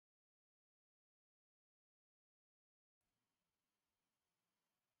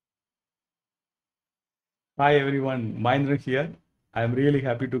Hi everyone, Mahendran here. I am really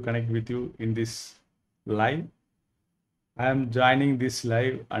happy to connect with you in this live. I am joining this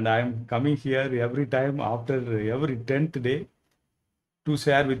live and I am coming here every time after every 10th day to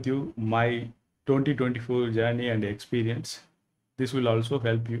share with you my 2024 journey and experience. This will also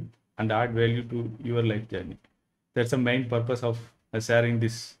help you and add value to your life journey. That's the main purpose of sharing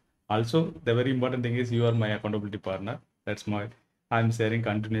this. Also, the very important thing is you are my accountability partner. That's my I'm sharing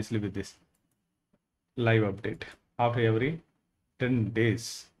continuously with this live update after every 10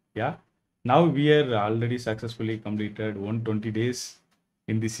 days. Yeah. Now we are already successfully completed 120 days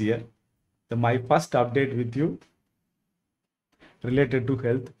in this year. My first update with you related to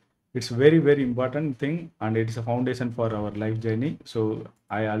health. It's very important thing and it is a foundation for our life journey. So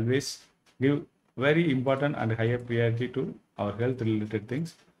I always give very important and higher priority to our health related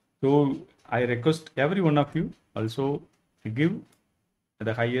things. So I request every one of you also give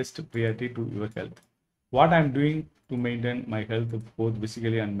the highest priority to your health. What I'm doing to maintain my health both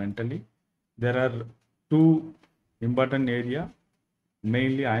physically and mentally. There are two important area.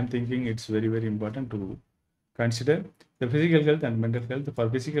 Mainly, I'm thinking it's very important to consider the physical health and mental health. For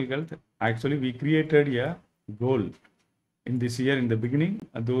physical health, actually, we created a goal in this year in the beginning.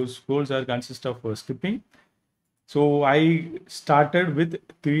 Those goals are consist of skipping. So I started with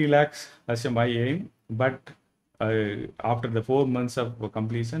 3 lakhs as my aim, but after the 4 months of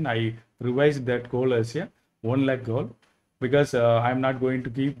completion, I revised that goal as a 1 lakh goal because I'm not going to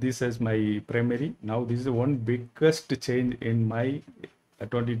keep this as my primary. Now this is one biggest change in my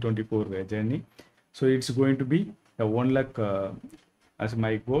 2024 journey. So it's going to be a 1 lakh as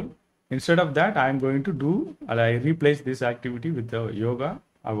my goal. Instead of that, I'm going to do, I replace this activity with the yoga,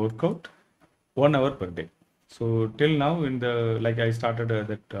 a workout, 1 hour per day. So till now in the, like I started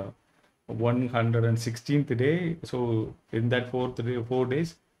that 116th day. So in that 4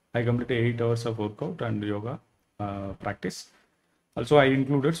 days, I completed 8 hours of workout and yoga practice. Also, I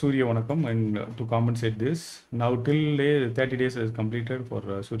included Surya Vanakam and to compensate this. Now till 30 days is completed for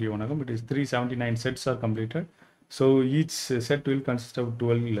Surya Vanakam. It is 379 sets are completed. So each set will consist of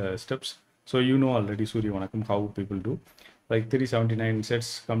 12 steps. So you know already Surya Vanakam how people do. Like 379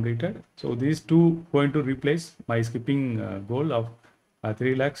 sets completed. So these two going to replace my skipping goal of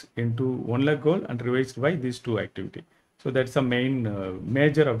 3 lakhs into 1 lakh goal and revised by these two activity. So that's the main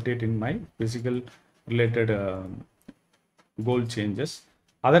major update in my physical related goal changes.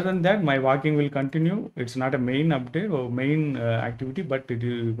 Other than that, my walking will continue. It's not a main update or main activity, but it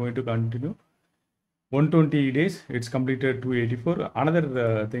is going to continue. 120 days, it's completed 284.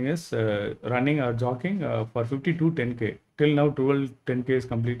 Another thing is running or jogging for 52 10K. Till now, 12 10K is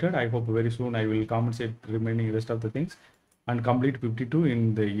completed. I hope very soon I will compensate remaining rest of the things and complete 52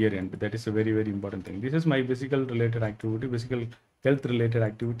 in the year end. That is a very important thing. This is my physical related activity, physical health related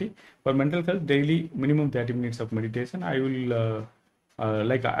activity. For mental health, daily minimum 30 minutes of meditation. I will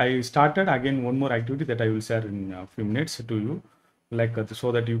like I started again one more activity that I will share in a few minutes to you, like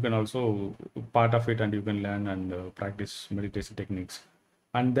so that you can also part of it and you can learn and practice meditation techniques.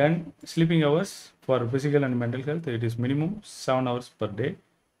 And then sleeping hours for physical and mental health, it is minimum 7 hours per day.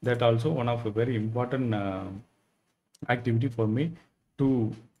 That also one of a very important activity for me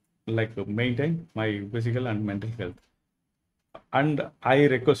to like maintain my physical and mental health. And I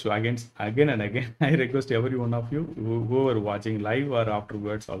request you again and again, I request every one of you who are watching live or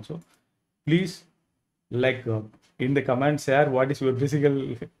afterwards also, please like in the comments share what is your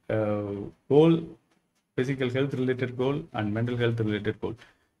physical goal, physical health related goal and mental health related goal.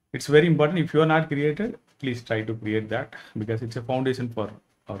 It's very important. If you are not created, please try to create that because it's a foundation for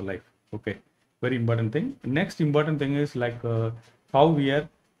our life. Okay, very important thing. Next important thing is like how we are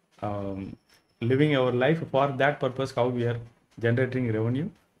living our life. For that purpose, how we are generating revenue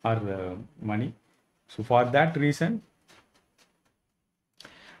or money. So for that reason,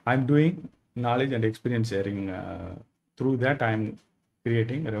 I'm doing knowledge and experience sharing. Through that, I'm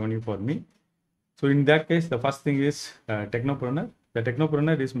creating revenue for me. So in that case, the first thing is technopreneur. The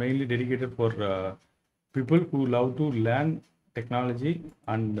technopreneur is mainly dedicated for people who love to learn technology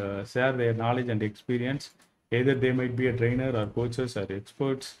and share their knowledge and experience. Either they might be a trainer or coaches or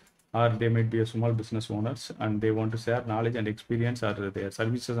experts, or they might be a small business owners and they want to share knowledge and experience or their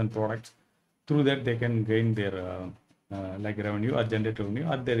services and products. Through that, they can gain their like revenue or generate revenue,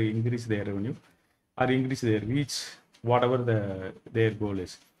 or they increase their revenue or increase their reach, whatever their goal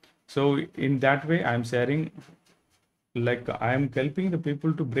is. So in that way, I'm sharing, like I am helping the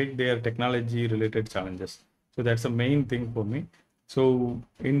people to break their technology related challenges. So that's the main thing for me. So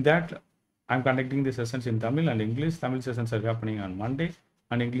in that, I'm conducting the sessions in Tamil and English. Tamil sessions are happening on Monday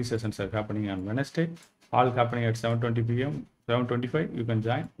and English sessions are happening on Wednesday. All happening at 7:20 p.m. 7:25. You can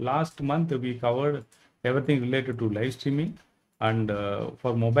join. Last month we covered everything related to live streaming. And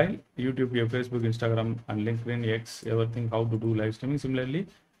for mobile, YouTube, your Facebook, Instagram, and LinkedIn, X, everything, how to do live streaming. Similarly,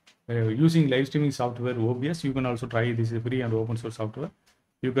 using live streaming software OBS, you can also try this free and open source software.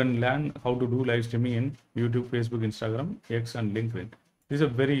 You can learn how to do live streaming in YouTube, Facebook, Instagram, X, and LinkedIn. This is a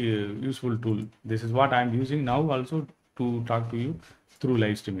very useful tool. This is what I'm using now also to talk to you through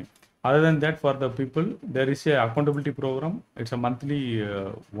live streaming. Other than that, for the people, there is a accountability program. It's a monthly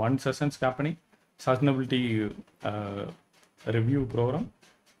one sessions happening, sustainability review program.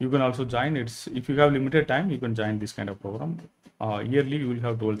 You can also join. It's if you have limited time, you can join this kind of program. Yearly, you will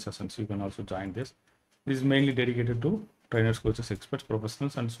have 12 sessions. You can also join this. This is mainly dedicated to trainers, coaches, experts,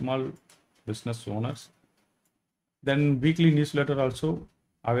 professionals, and small business owners. Then weekly newsletter also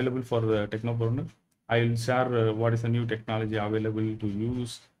available for the technopreneur. I will share what is the new technology available to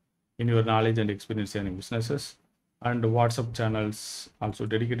use in your knowledge and experience in businesses. And WhatsApp channels, also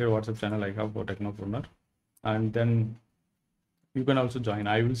dedicated WhatsApp channel I have for technopreneur. And then you can also join.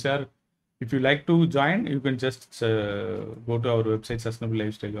 I will share. If you like to join, you can just go to our website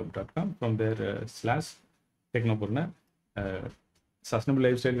sustainablelifestylehub.com. From there /technopreneur,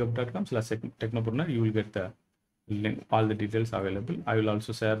 sustainablelifestylehub.com/technopreneur. You will get the link, all the details available. I will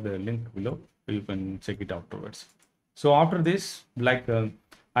also share the link below. You can check it afterwards. So after this, like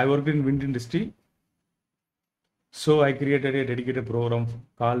I worked in wind industry. So I created a dedicated program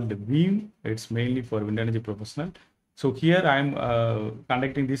called Beam. It's mainly for wind energy professional. So here I'm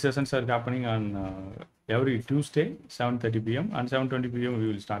conducting these sessions are happening on every Tuesday, 7:30 p.m. and 7:20 p.m. we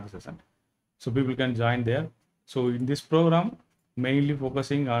will start the session. So people can join there. So in this program, mainly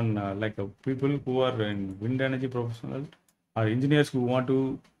focusing on people who are in wind energy professional, or engineers who want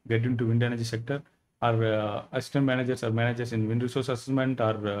to get into wind energy sector, or assistant managers or managers in wind resource assessment,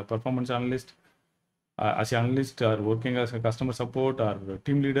 or performance analyst, as an analyst, or working as a customer support, or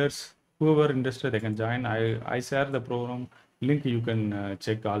team leaders. Whoever industry they can join. I share the program link. You can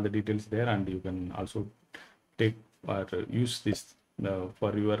check all the details there, and you can also take or use this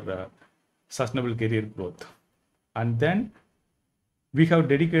for your sustainable career growth. And then we have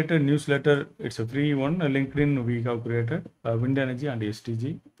dedicated newsletter. It's a free one. LinkedIn we have created wind energy and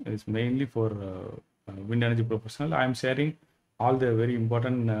STG. It's mainly for wind energy professional. I am sharing all the very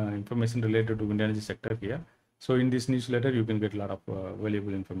important information related to wind energy sector here. So in this newsletter, you can get a lot of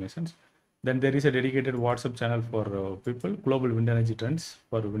valuable information. Then there is a dedicated WhatsApp channel for people, global wind energy trends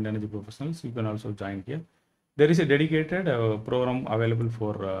for wind energy professionals. You can also join here. There is a dedicated program available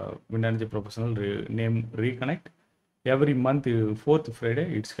for wind energy professional named RECONNECT. Every month, fourth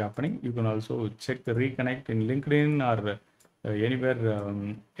Friday, it's happening. You can also check the RECONNECT in LinkedIn or anywhere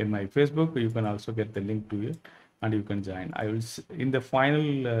in my Facebook. You can also get the link to it, and you can join. I will in the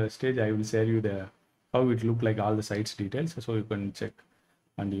final stage. I will share you the how it look like, all the sites details, so you can check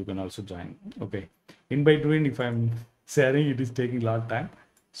and you can also join. Okay, in between, if I'm sharing, it is taking a lot of time,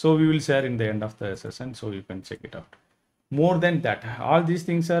 so we will share in the end of the session, so you can check it out. More than that, all these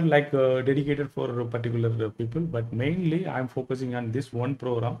things are like dedicated for particular people, but mainly I'm focusing on this one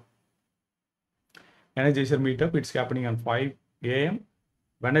program, Energizer meetup. It's happening on 5 a.m.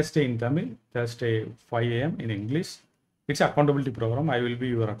 Wednesday in Tamil, Thursday 5 a.m. in English. It's an accountability program. I will be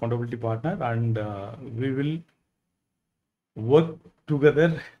your accountability partner, and we will work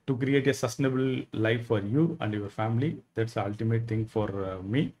together to create a sustainable life for you and your family. That's the ultimate thing for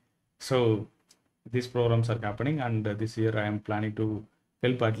me. So these programs are happening, and this year I am planning to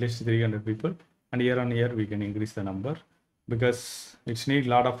help at least 300 people, and year on year we can increase the number, because it's need a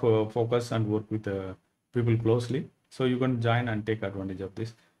lot of focus and work with people closely. So you can join and take advantage of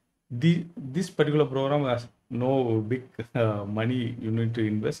this. This particular program has no big money you need to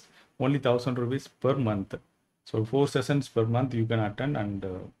invest, only 1,000 rupees per month. So 4 sessions per month you can attend, and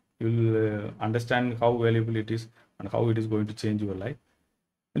you will understand how valuable it is and how it is going to change your life.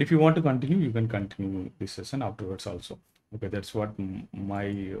 And if you want to continue, you can continue this session afterwards also. Okay, that's what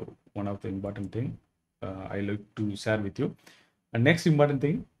my one of the important thing I like to share with you. And next important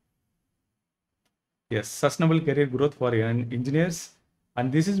thing, yes, sustainable career growth for engineers.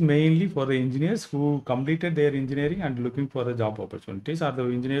 And this is mainly for the engineers who completed their engineering and looking for the job opportunities, or the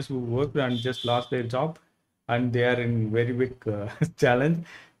engineers who worked and just lost their job and they are in very big challenge.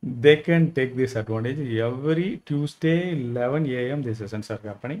 They can take this advantage. Every Tuesday 11 a.m. the sessions are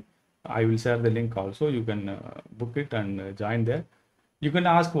happening. I will share the link also. You can book it and join there. You can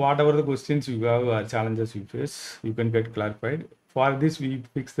ask whatever the questions you have or challenges you face. You can get clarified. For this, we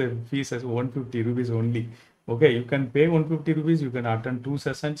fix the fees as 150 rupees only. Okay, you can pay 150 rupees. You can attend 2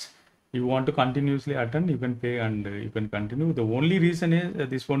 sessions. You want to continuously attend, you can pay and you can continue. The only reason is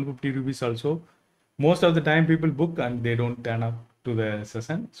this 150 rupees also. Most of the time people book and they don't turn up to the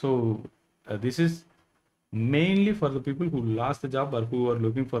session. So this is mainly for the people who lost the job or who are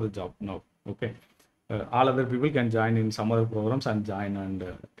looking for the job now. Okay. All other people can join in some other programs and join, and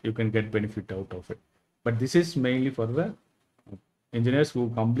you can get benefit out of it. But this is mainly for the engineers who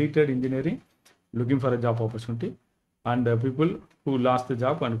completed engineering, looking for a job opportunity, and people who lost the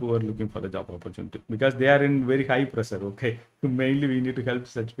job and who are looking for the job opportunity, because they are in very high pressure. Okay. Mainly we need to help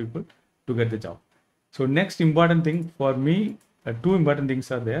such people to get the job. So next important thing for me, two important things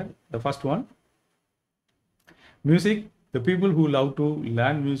are there. The first one, music. The people who love to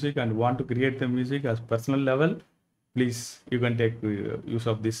learn music and want to create the music as personal level, please, you can take use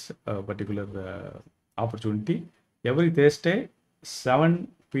of this particular opportunity. Every Thursday 7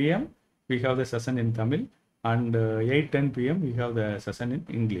 p.m. we have the session in Tamil, and 8:10 p.m. we have the session in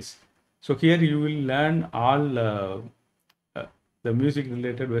English. So here you will learn all the music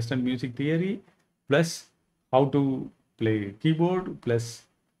related Western music theory, plus how to play keyboard, plus,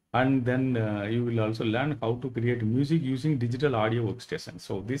 and then you will also learn how to create music using digital audio workstation.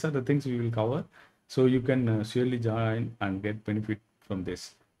 So these are the things we will cover. So you can surely join and get benefit from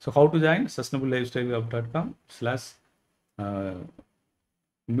this. So how to join?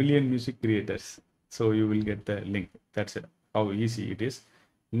 sustainablelifestylehub.com/million music creators. So you will get the link. That's it, how easy it is.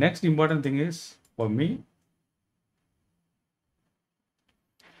 Next important thing is for me,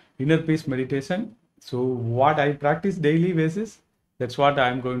 inner peace meditation. So what I practice daily basis, that's what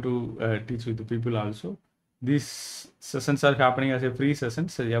I'm going to teach with the people also. These sessions are happening as a free session.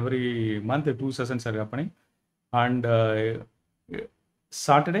 So every month 2 sessions are happening, and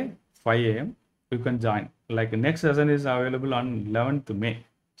Saturday 5 a.m. you can join. Like next session is available on 11th May.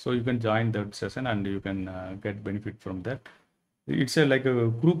 So you can join that session and you can get benefit from that. It's like a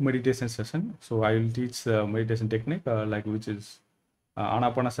group meditation session. So I will teach meditation technique like which is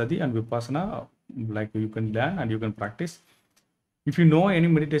Anapanasati and Vipassana. Like you can learn and you can practice. If you know any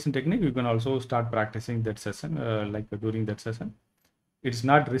meditation technique, you can also start practicing that session like during that session. It's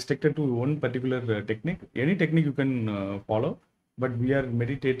not restricted to one particular technique. Any technique you can follow, but we are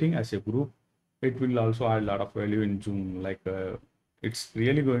meditating as a group. It will also add a lot of value in Zoom. Like it's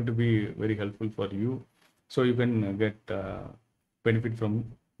really going to be very helpful for you. So you can get benefit from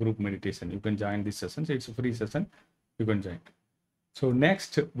group meditation. You can join this session. So it's a free session. You can join. So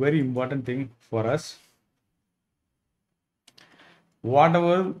next, very important thing for us,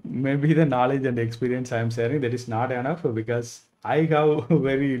 whatever may be the knowledge and experience I am sharing, that is not enough, because I have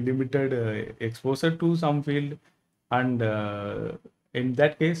very limited exposure to some field, and in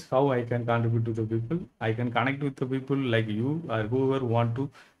that case, how I can contribute to the people? I can connect with the people like you or whoever want to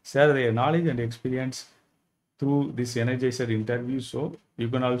share their knowledge and experience through this Energizer interview. So you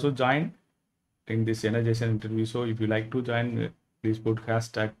can also join in this Energizer interview. So if you like to join, please put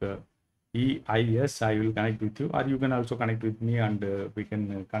hashtag EIS. I will connect with you, or you can also connect with me, and we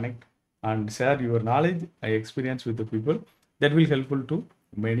can connect and share your knowledge and experience with the people. That will helpful to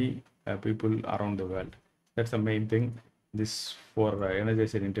many people around the world. That's the main thing. This for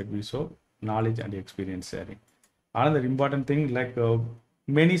Energizer interview. So knowledge and experience sharing. Another important thing, like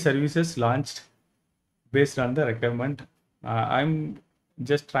many services launched based on the requirement. I'm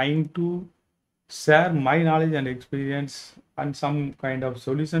just trying to share my knowledge and experience and some kind of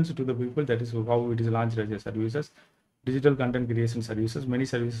solutions to the people. That is how it is launched as a services. Digital content creation services, many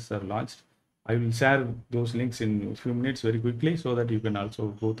services are launched. I will share those links in a few minutes very quickly, so that you can also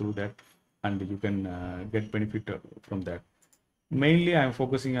go through that and you can get benefit from that. Mainly I am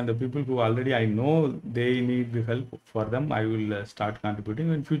focusing on the people who already I know they need the help. For them I will start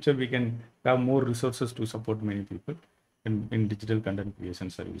contributing. In future we can have more resources to support many people in digital content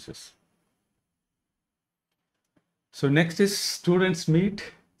creation services. So next is students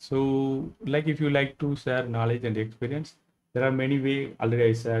meet. So like if you like to share knowledge and experience, there are many ways. Already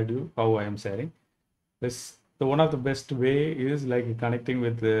I shared you how I am sharing this. So one of the best way is like connecting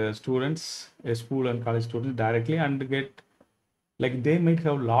with the students, school and college students directly, and get, like they might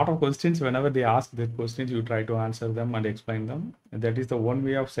have a lot of questions. Whenever they ask their questions, you try to answer them and explain them. And that is the one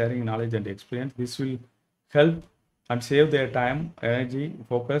way of sharing knowledge and experience. This will help and save their time, energy,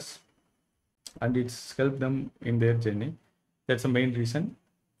 focus, and it's help them in their journey. That's the main reason.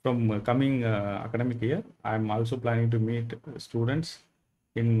 From coming academic year, I'm also planning to meet students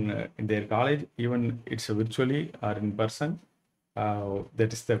in their college, even it's virtually or in person.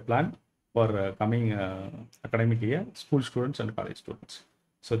 That is the plan for coming academic year, school students and college students.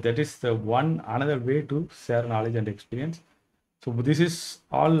 So that is the one another way to share knowledge and experience. So this is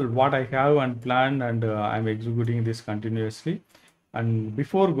all what I have and planned, and I'm executing this continuously. And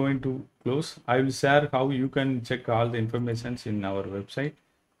before going to close, I will share how you can check all the informations in our website.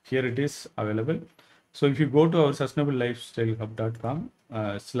 Here it is available. So if you go to our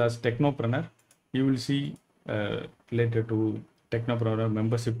sustainablelifestylehub.com/technopreneur, you will see related to Technopreneur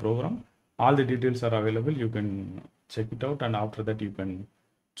membership program. All the details are available. You can check it out, and after that you can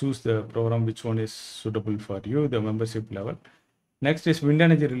choose the program which one is suitable for you, the membership level. Next is wind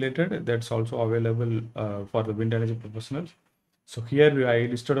energy related. That's also available for the wind energy professionals. So here I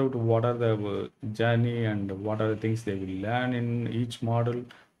listed out what are the journey and what are the things they will learn in each model.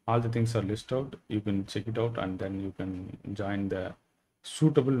 All the things are listed out. You can check it out, and then you can join the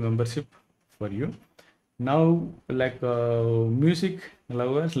suitable membership for you. Now, like music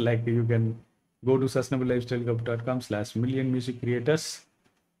lovers, like you can go to sustainablelifestyle.com/million music creators.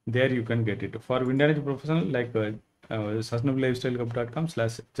 There you can get it. For wind energy professional, like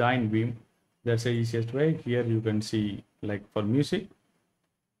sustainablelifestyle.com/join beam. That's the easiest way. Here you can see, like for music,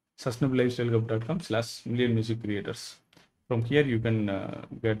 sustainablelifestyle.com/million music creators. From here you can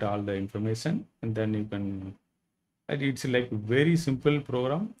get all the information, and then you can, and it's like very simple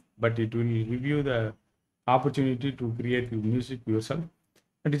program, but it will give you the opportunity to create music yourself.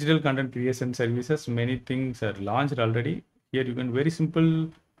 Digital content creation services, many things are launched already. Here you can very simple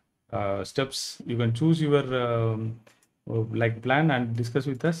steps. You can choose your like plan and discuss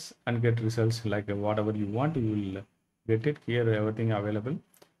with us and get results like whatever you want. You will get it here. Everything available.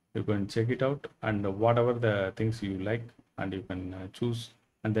 You can check it out, and whatever the things you like, and you can choose,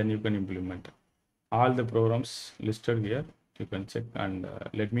 and then you can implement all the programs listed here. You can check and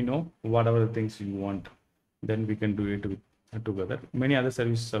let me know whatever the things you want. Then we can do it with, together. Many other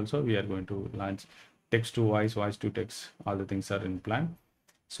services also we are going to launch. Text to voice, voice to text. All the things are in plan.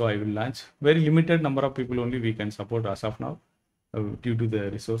 So I will launch. Very limited number of people only we can support as of now due to the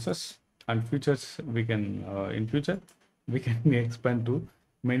resources. And futures we can in future we can expand to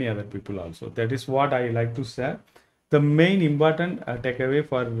many other people also. That is what I like to share. The main important takeaway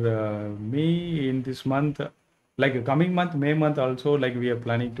for me in this month, like coming month, May month also, like we are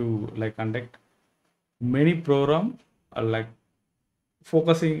planning to like conduct many program like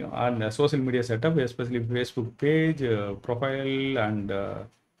focusing on social media setup, especially Facebook page, profile, and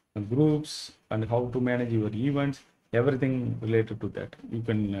groups, and how to manage your events, everything related to that. You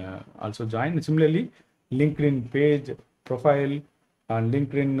can also join. Similarly, LinkedIn page, profile, and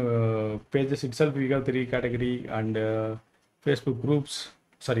LinkedIn pages itself, we have 3 category, and Facebook groups,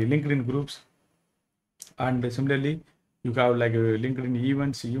 sorry, LinkedIn groups, and similarly you have like LinkedIn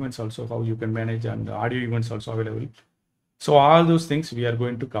events also, how you can manage, and audio events also available. So all those things we are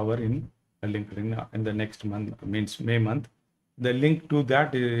going to cover in LinkedIn in the next month, means May month. The link to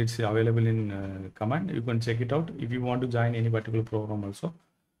that it's available in command. You can check it out. If you want to join any particular program also,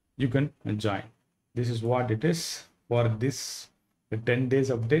 you can join. This is what it is for this 10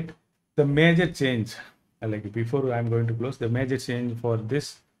 days update. The major change, like before I'm going to close, the major change for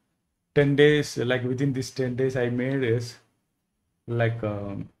this 10 days, like within this 10 days I made is like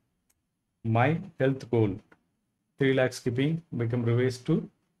my health goal, 3 lakh skipping become revised to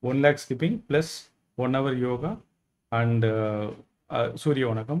 1 lakh skipping plus 1 hour yoga and Surya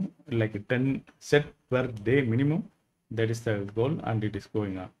Vanakam, like 10 set per day minimum. That is the goal, and it is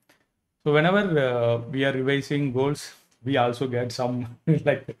going on. So whenever we are revising goals, we also get some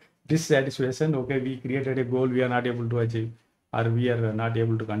like dissatisfaction. Okay, we created a goal, we are not able to achieve, or we are not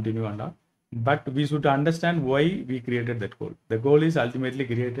able to continue and all. But we should understand why we created that goal. The goal is ultimately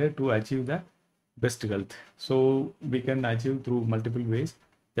created to achieve the best health. So we can achieve through multiple ways.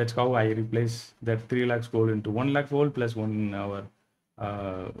 That's how I replace that 3 lakhs goal into 1 lakh goal plus 1 hour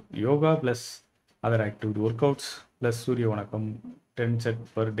yoga plus other activity workouts plus Surya Vanakam 10 set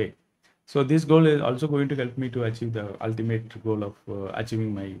per day. So this goal is also going to help me to achieve the ultimate goal of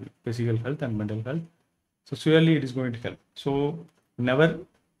achieving my physical health and mental health. So surely it is going to help. So never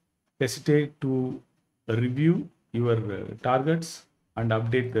hesitate to review your targets and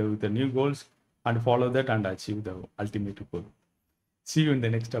update the new goals and follow that and achieve the ultimate goal. See you in the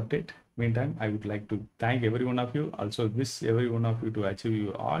next update. Meantime, I would like to thank every one of you. Also wish every one of you to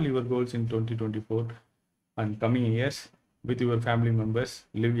achieve all your goals in 2024 and coming years with your family members.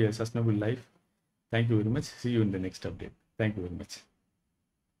 Live a sustainable life. Thank you very much. See you in the next update. Thank you very much.